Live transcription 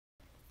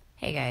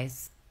Hey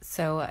guys,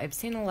 so I've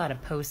seen a lot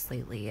of posts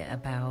lately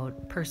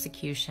about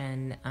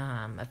persecution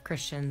of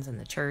Christians in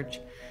the church,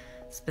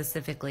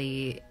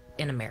 specifically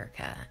in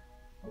America.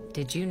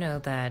 Did you know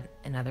that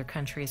in other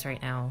countries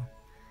right now,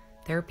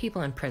 there are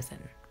people in prison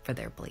for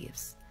their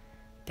beliefs?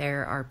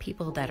 There are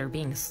people that are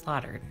being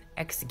slaughtered,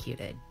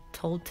 executed,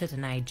 told to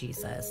deny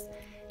Jesus,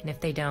 and if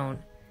they don't,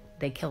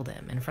 they kill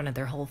them in front of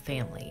their whole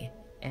family,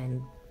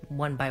 and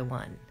one by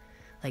one.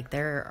 Like,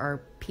 there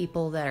are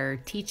people that are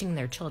teaching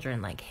their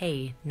children, like,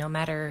 hey, no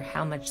matter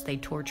how much they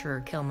torture or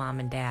kill mom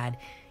and dad,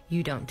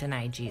 you don't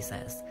deny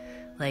Jesus.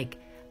 Like,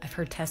 I've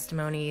heard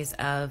testimonies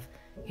of,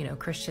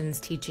 Christians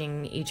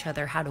teaching each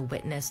other how to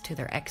witness to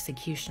their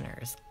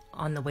executioners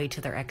on the way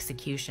to their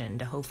execution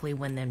to hopefully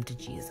win them to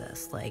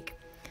Jesus.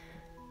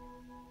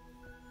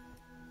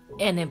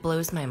 And it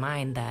blows my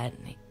mind that,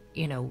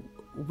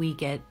 we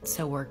get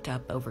so worked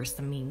up over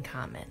some mean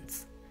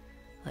comments.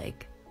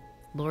 Like,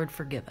 Lord,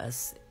 forgive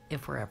us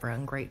if we're ever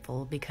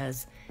ungrateful,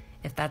 because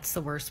if that's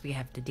the worst we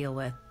have to deal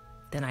with,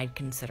 then I'd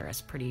consider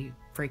us pretty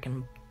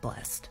freaking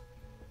blessed.